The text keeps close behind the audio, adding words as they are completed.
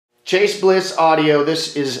Chase Bliss audio.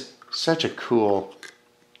 This is such a cool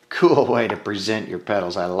way to present your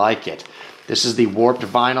pedals. I like it. This is the warped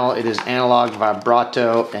vinyl. It is analog,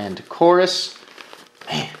 vibrato, and chorus.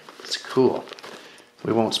 Man, it's cool.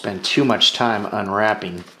 We won't spend too much time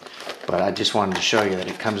unwrapping, but I just wanted to show you that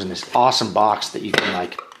it comes in this awesome box that you can,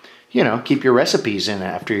 like, you know, keep your recipes in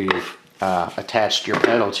after you've attached your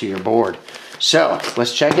pedal to your board. So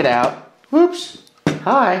let's check it out. Whoops.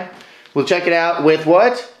 Hi. We'll check it out with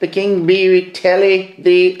what? The Kingbee Tele,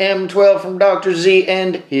 the M12 from Dr. Z,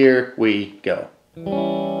 and here we go.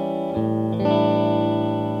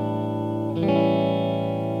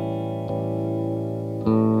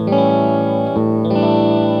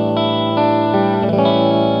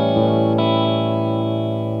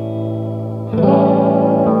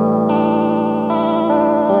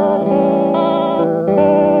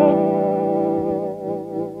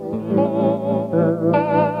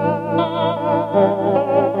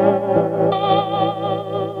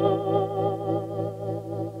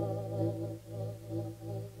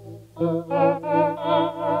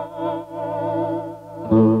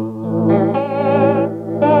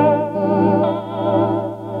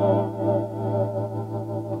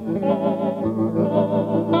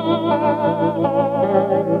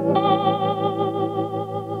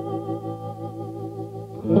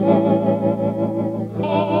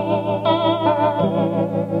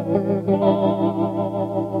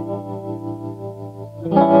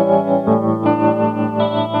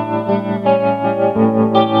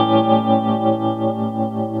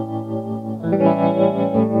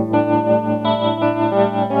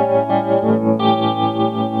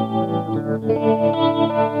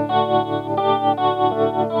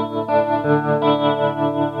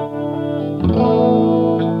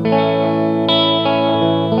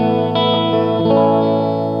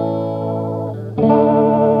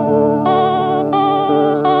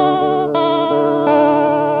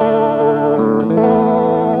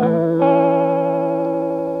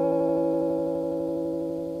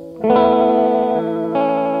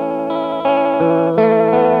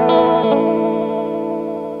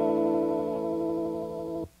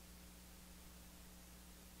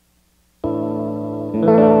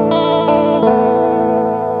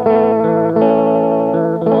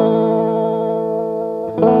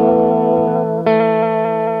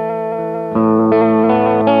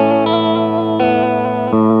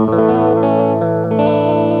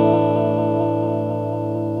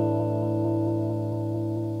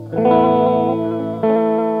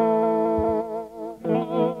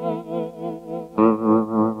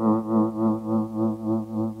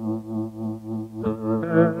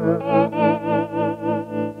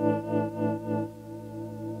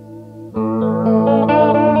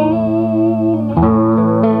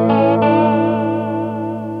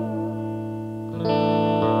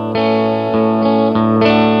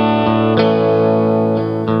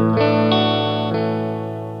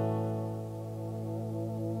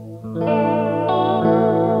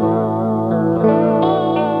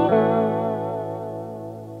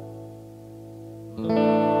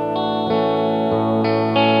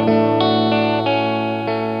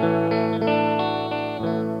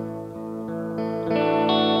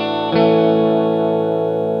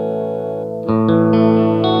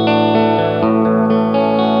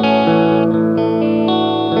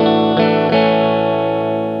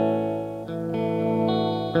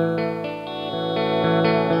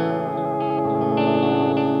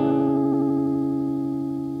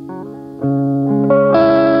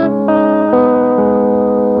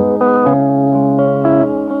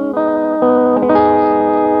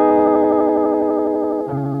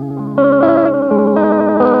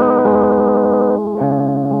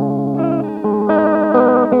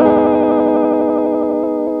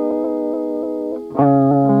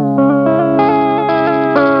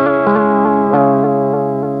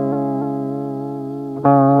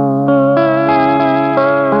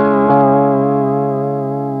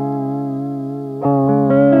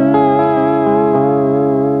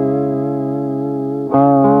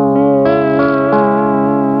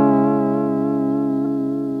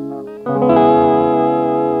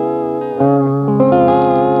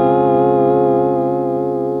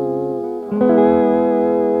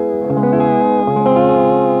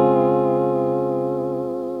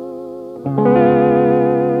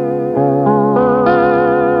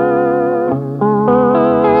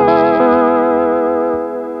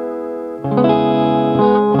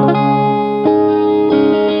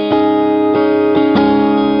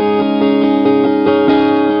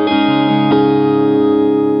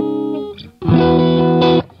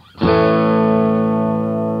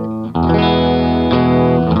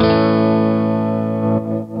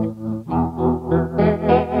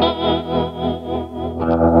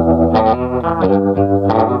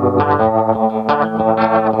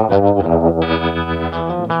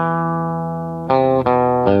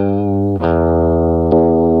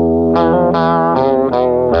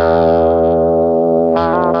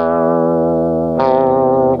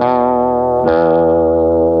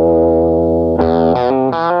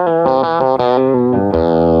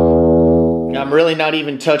 not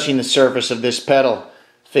even touching the surface of this pedal,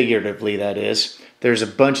 figuratively that is. There's a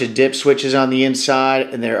bunch of dip switches on the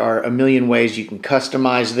inside, and there are a million ways you can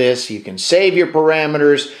customize this. You can save your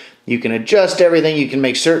parameters, you can adjust everything, you can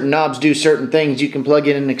make certain knobs do certain things, you can plug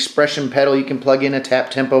in an expression pedal, you can plug in a tap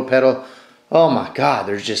tempo pedal. Oh my God,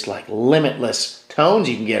 there's just like limitless tones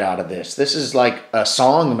you can get out of this. This is like a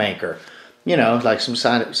song maker, you know, like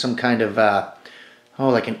some kind of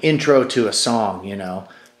like an intro to a song, you know,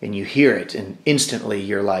 and you hear it and instantly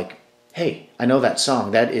you're like, hey, I know that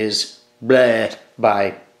song. That is Blah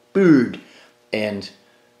by Bird, and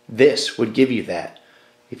this would give you that.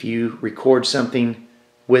 If you record something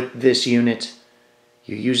with this unit,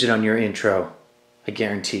 you use it on your intro, I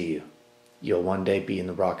guarantee you, you'll one day be in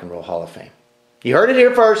the Rock and Roll Hall of Fame. You heard it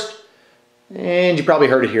here first, and you probably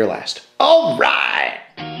heard it here last. All right!